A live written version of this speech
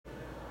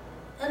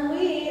And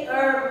we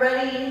are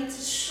ready to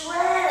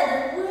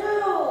shred. Woo!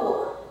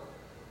 All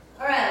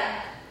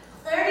right,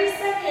 30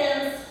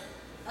 seconds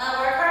of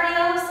our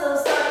cardio. So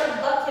start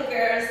with butt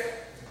kickers,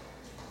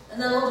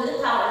 and then we'll do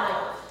the power move.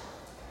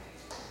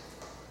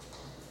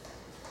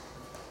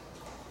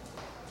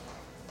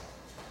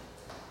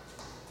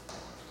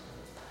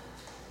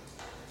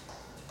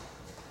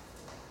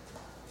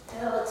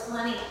 Go,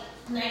 20,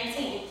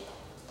 19,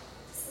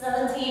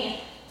 17,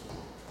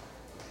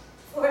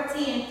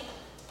 14,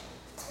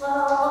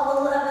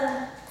 12,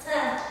 11,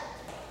 10,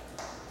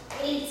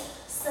 8,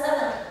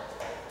 7,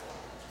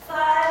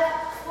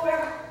 5,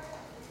 4,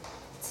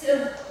 2,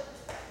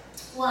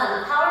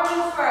 1. Power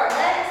move for our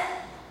legs.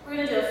 We're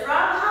going to do a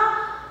frog hop.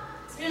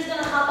 So you're just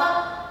going to hop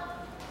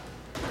up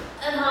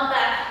and hop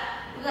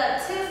back. We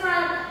got 2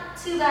 front,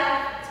 2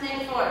 back to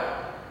make 4.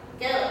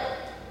 Go.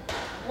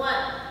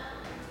 1,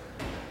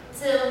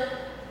 2,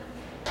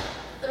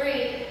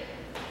 3,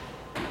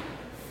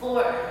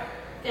 4.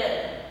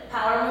 Good.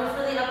 Power move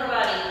for the upper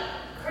body.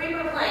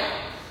 Creeper plank.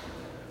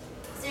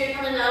 So you're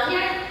coming down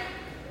here,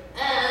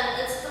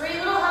 and it's 3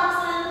 little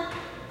hops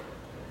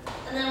in,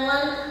 and then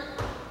 1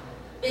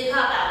 big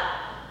hop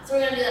out. So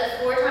we're going to do that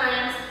 4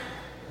 times.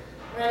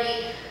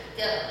 Ready,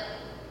 go.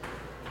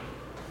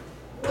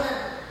 1,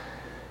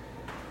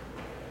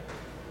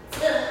 2,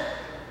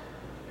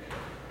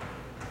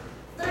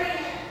 3,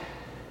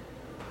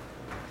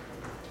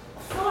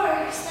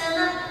 4. Stand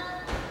up.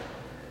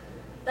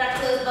 Back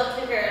to those butt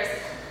kickers.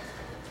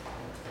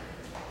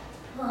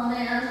 Oh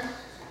man,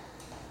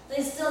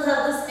 they still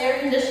have this air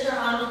conditioner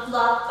on the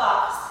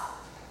lockbox.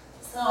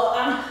 So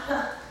I'm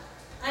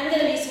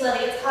gonna be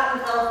sweaty. It's hot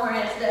in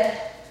California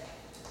today.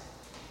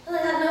 And I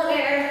have no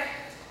air.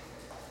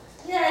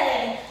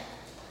 Yay.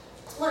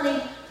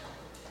 20,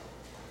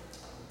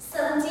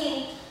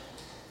 17,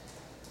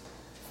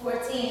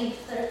 14,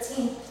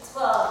 13,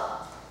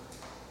 12,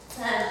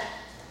 10,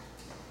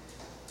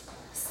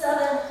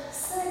 7,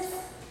 6,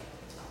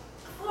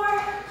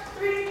 4,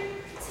 3,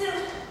 2,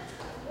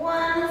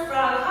 1.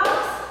 Frog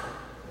hops.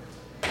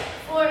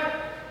 4,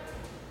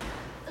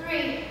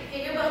 3.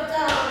 Get your butt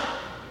down.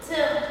 2,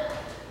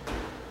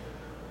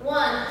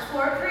 1.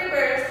 4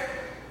 creepers.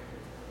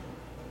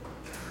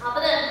 Hop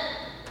it in.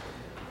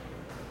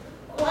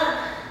 1,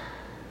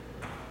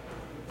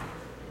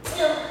 2,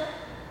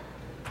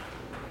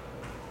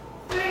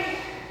 3,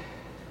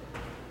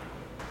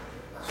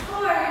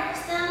 4.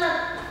 Stand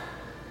up.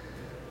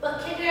 Butt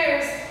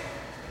kickers.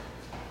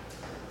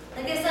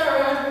 Like I said,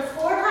 we're going through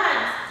 4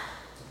 times.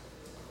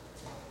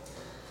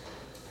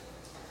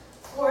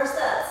 4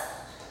 sets.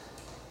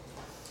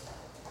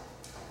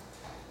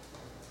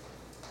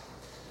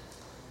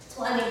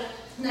 20,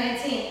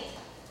 19,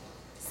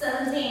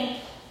 17,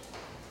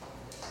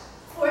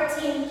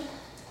 14,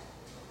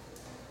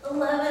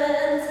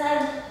 11,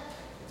 10,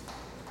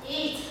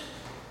 8,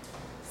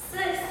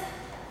 6,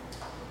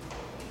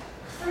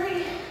 3,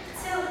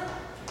 2,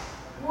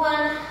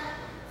 1.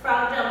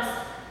 Frog jumps.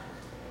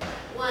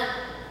 1,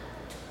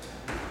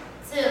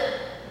 2,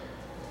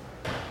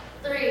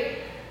 3,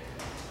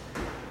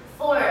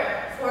 4.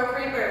 4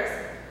 creepers.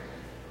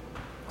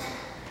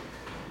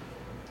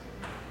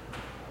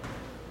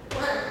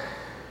 1,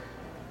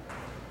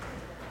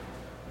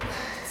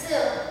 2,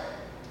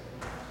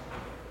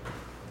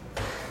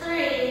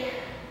 3,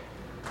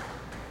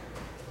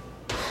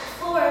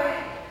 4.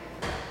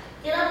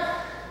 Get up.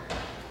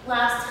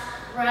 Last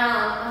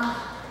round. Oh,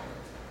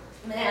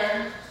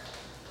 man.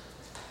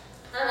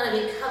 I'm gonna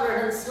be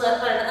covered in sweat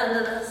by the end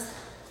of this.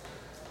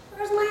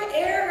 Where's my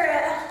air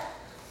at?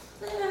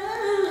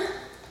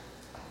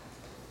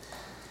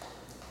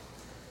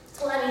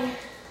 20,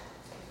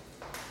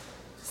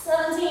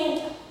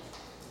 17,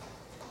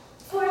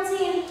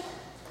 14,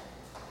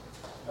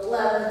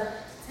 11,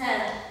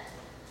 10,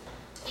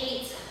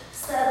 8,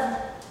 7,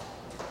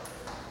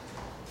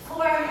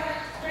 4,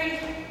 3,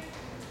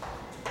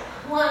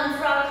 1.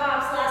 Frog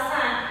hops last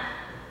time.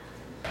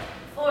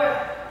 4,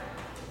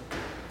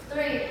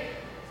 3,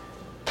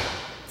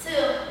 2,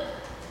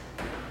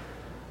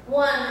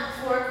 1.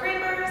 4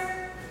 creepers.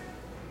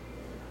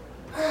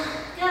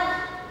 Go.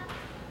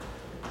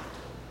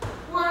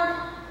 1,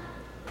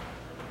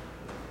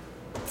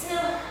 2,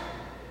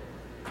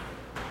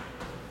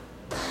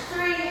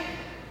 3,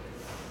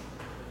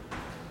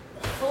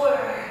 4.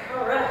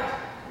 All right.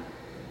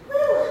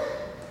 Woo.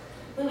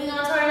 Moving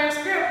on to our next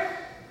group.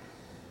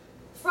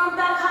 Front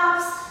back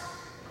hops.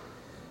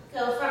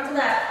 Go front to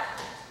back.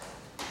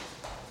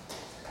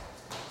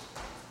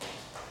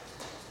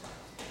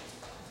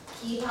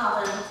 Keep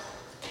hopping.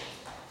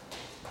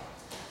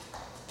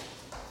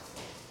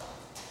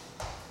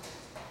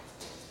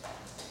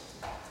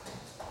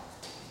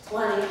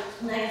 Twenty,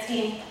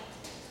 19,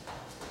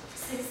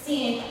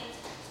 16,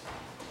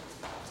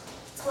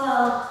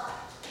 12,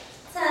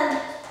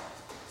 10,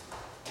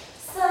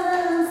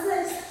 7,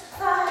 6,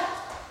 5,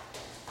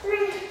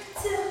 3,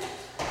 2,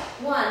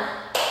 1.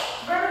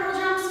 Vertical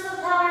jumps for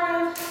the power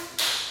move.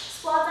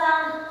 Squat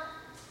down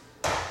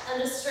and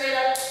just straight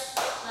up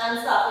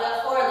non-stop. We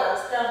got 4 of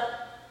those. Go.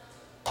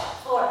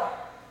 4,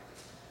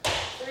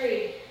 3,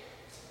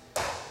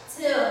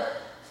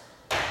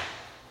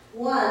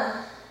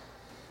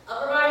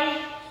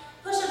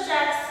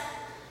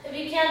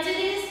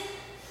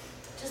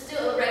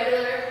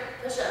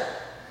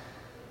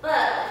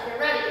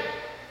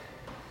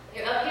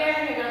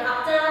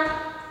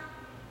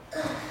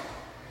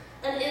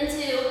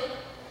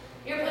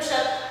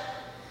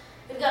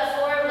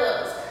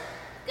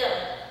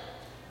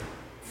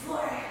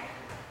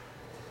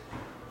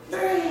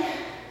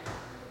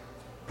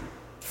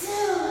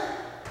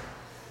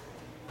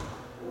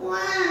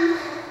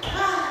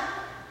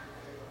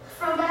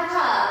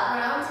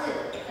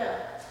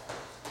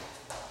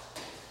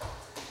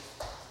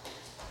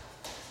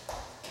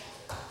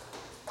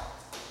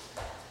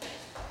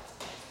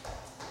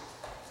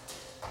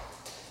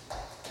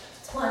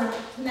 20,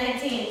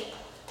 19,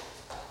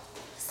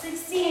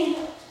 16,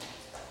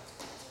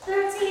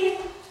 13,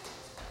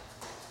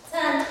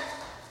 10,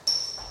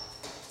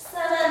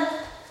 7,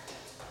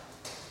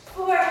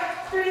 4,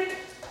 3,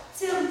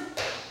 2,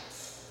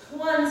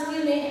 1,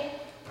 excuse me,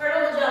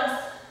 vertical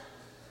jumps.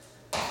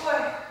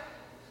 4,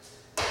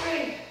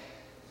 3,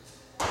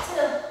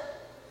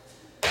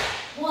 2,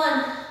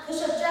 1,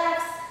 push-up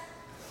jacks.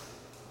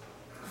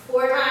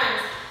 4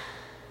 times.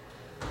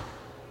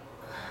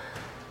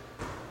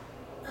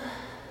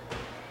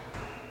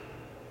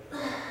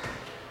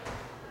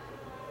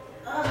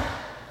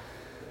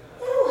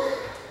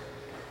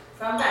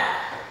 From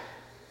back.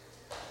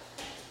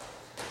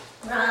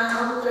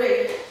 Round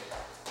 3.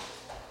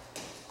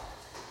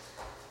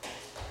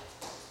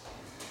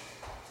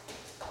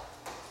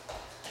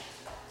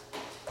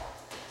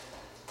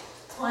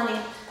 Twenty,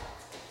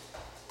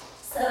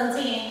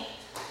 17,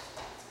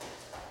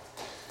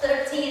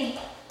 13,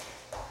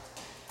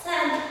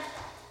 10,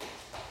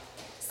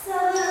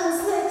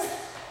 7, 6,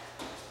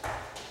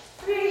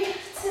 3,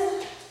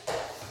 2,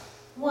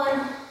 1.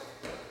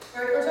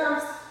 Vertical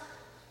jumps.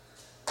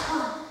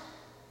 1,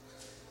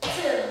 2,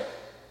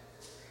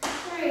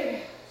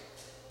 3,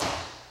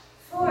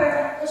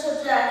 4. Push-up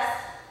jacks.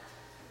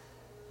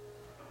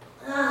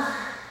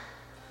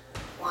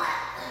 1,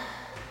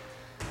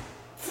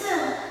 2,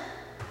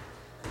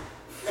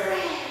 3,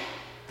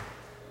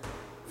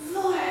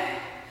 4.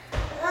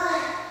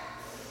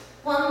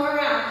 One more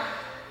round.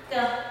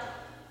 Go.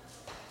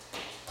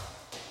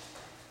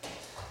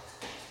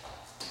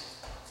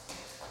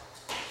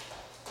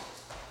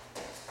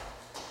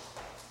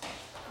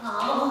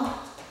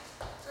 Oh,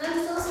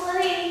 I'm so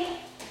sweaty.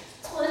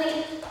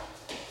 20,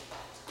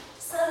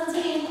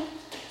 17,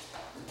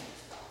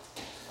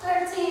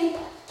 13,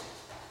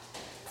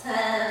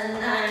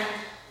 10, 9,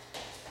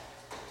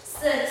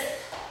 6,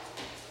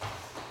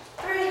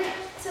 3,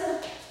 2,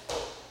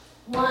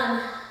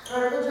 1.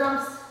 Vertical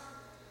jumps.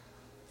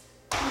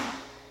 2,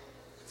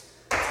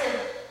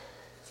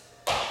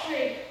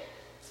 3,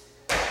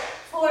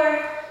 4.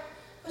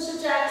 Push-up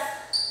jacks.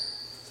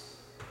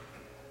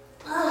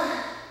 1,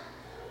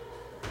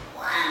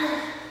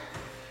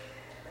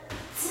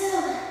 2,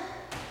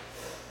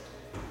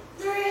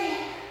 3,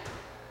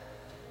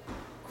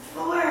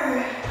 4.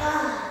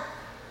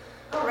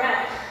 All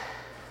right.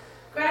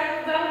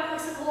 Grab a quick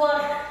sip of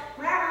water.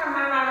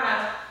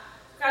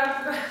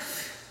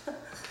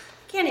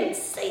 Can't even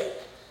say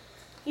it.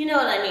 You know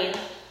what I mean.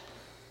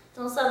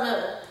 Don't stop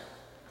moving.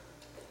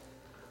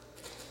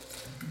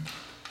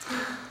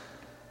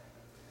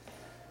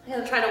 I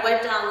gotta try to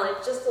wipe down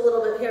like just a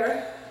little bit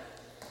here.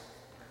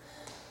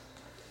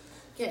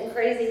 Getting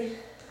crazy.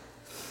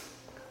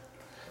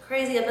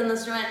 Crazy up in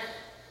this joint.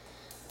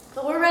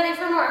 But we're ready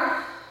for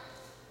more.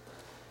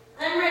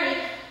 I'm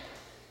ready.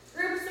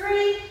 Group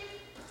 3.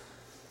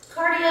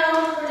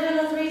 Cardio. We're doing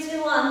a 3,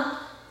 2, 1.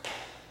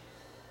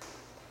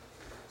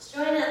 Just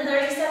join it in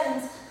 30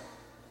 seconds.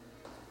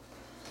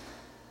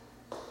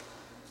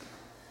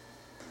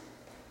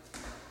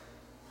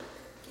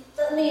 Keep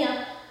the knee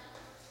up.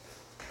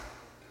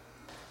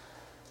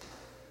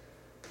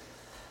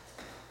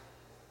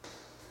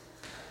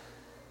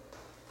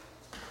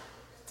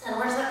 10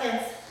 more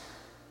seconds.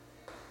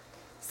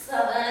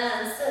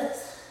 7,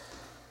 6,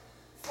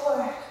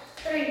 4,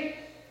 3,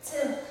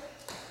 2,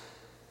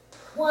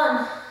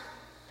 1.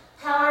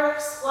 Power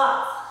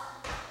squats.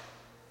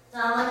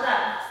 Down like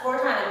that. 4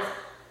 times.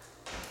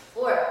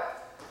 4,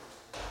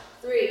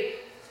 3,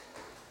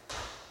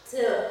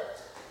 2,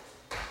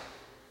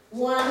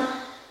 1.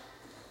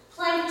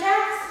 Plank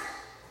jacks.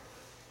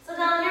 So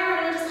down here,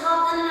 we're going to just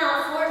hop in and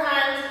out 4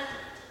 times.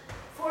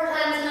 4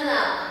 times in and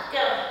out.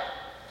 Go.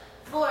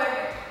 4,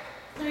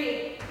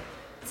 3,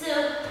 2,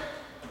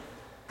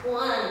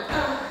 1.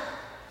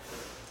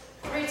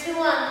 3, 2,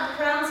 1.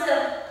 Round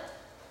 2.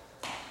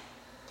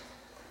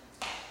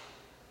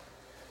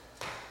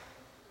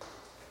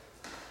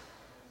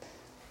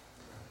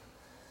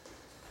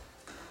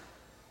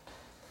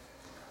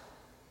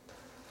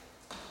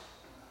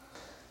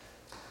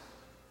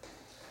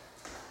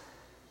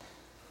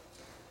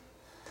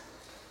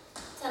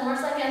 More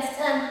seconds.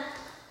 10,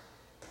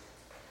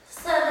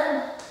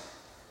 7,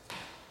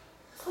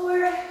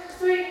 4,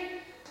 3,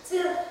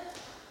 2,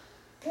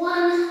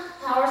 1.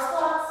 Power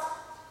squats.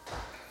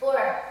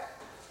 4,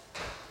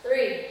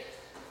 3,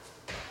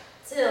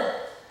 2,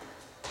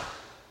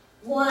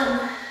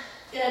 1.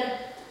 Good.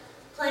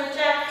 Plank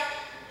jack.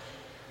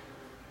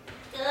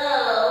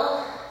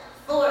 Go.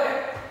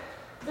 4,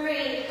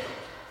 3,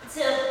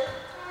 2,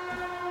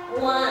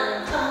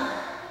 1.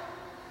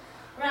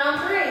 Round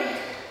 3.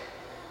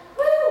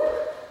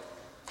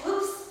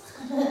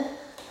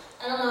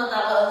 I don't know what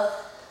that was.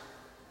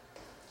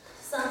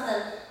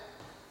 Something.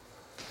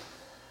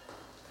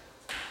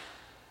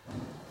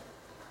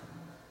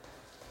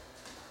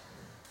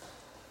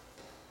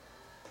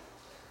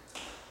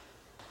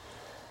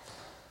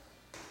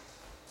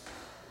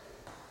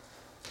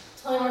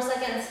 More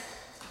seconds.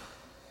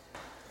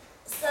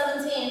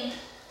 17,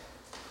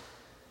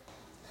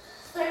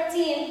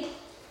 13,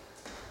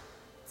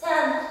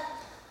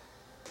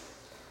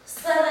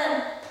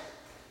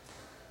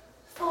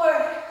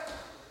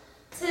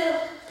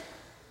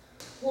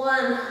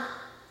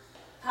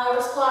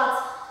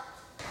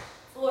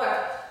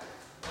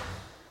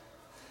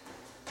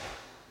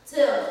 2,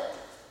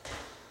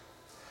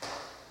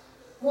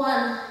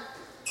 1.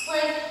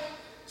 Plank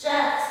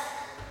jacks.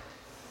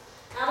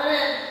 Out and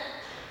in.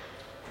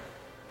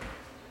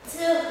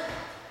 2,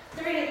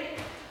 3,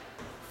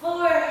 4.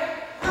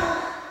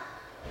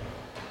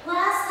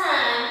 Last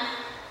time.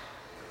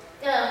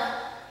 Go.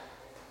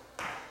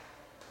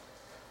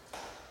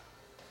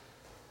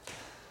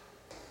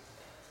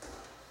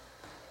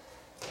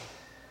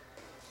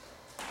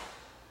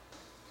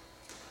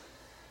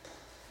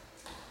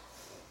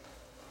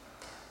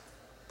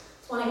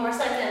 More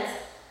seconds.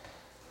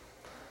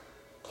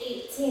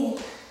 18,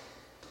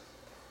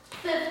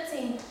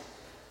 15,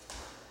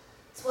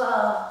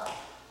 12,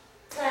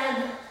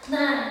 10,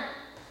 9,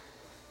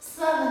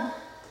 7,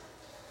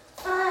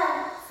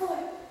 5, 4,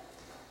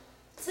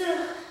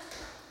 2,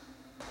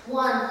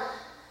 1.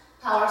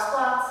 Power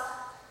squats.